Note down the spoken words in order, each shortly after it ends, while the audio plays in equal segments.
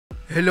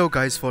Hello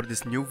guys, for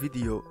this new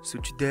video. So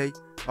today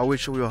I will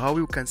show you how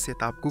you can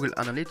set up Google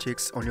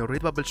Analytics on your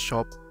Redbubble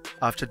shop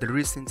after the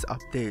recent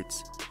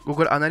updates.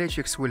 Google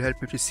Analytics will help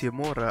you to see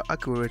more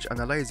accurate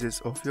analysis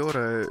of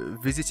your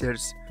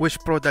visitors, which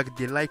product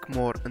they like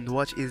more and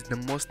what is the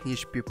most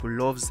niche people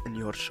loves in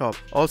your shop.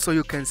 Also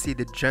you can see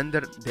the gender,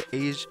 the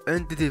age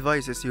and the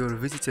devices your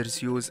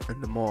visitors use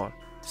and more.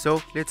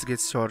 So let's get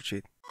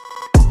started.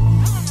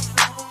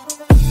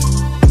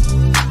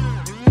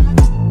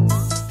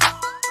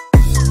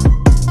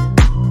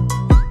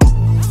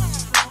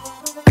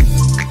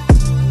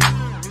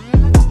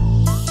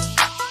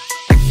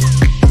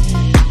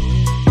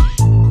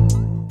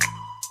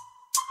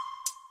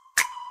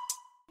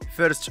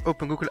 First,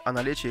 open Google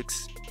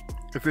Analytics.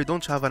 If you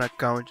don't have an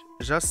account,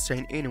 just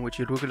sign in with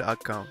your Google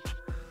account.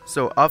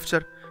 So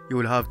after, you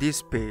will have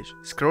this page.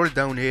 Scroll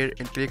down here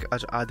and click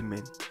at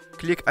admin.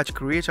 Click at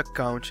create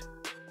account.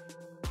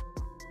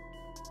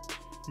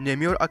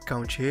 Name your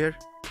account here.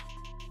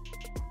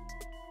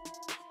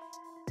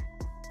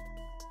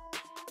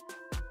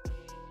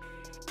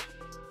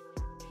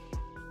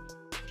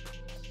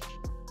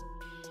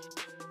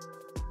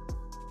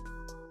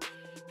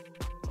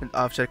 And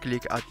after,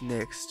 click at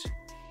next.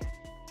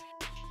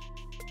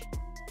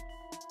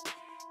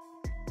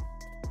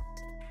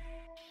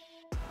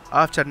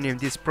 After, name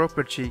this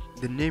property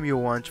the name you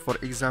want, for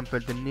example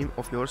the name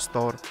of your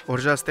store or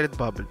just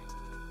Redbubble.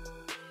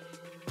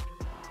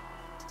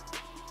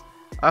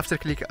 After,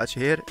 click at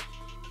here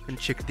and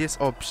check this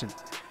option.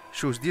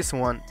 Choose this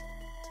one.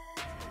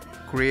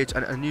 Create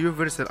an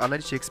universal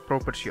analytics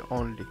property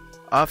only.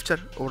 After,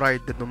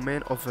 write the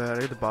domain of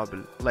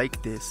Redbubble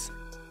like this.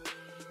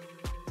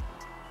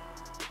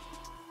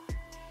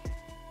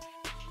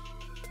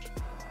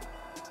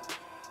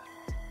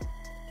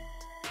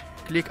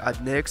 Click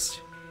at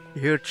next.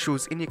 Here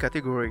choose any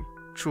category,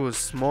 choose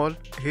small.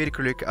 Here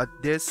click at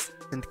this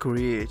and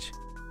create.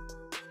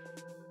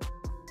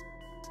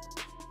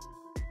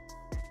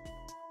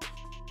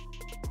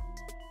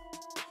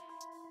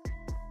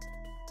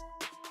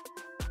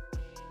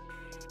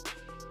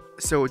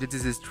 So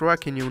this is the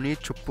tracking you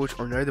need to put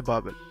on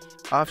Redbubble.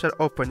 After,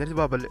 open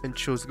Redbubble and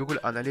choose Google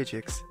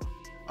Analytics.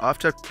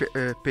 After,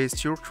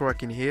 paste your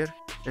tracking here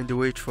and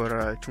wait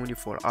for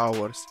 24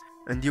 hours.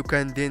 And you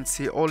can then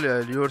see all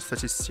your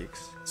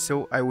statistics.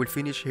 So I will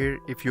finish here.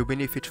 If you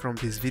benefit from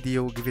this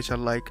video, give it a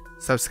like,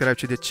 subscribe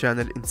to the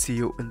channel and see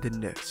you in the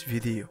next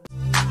video.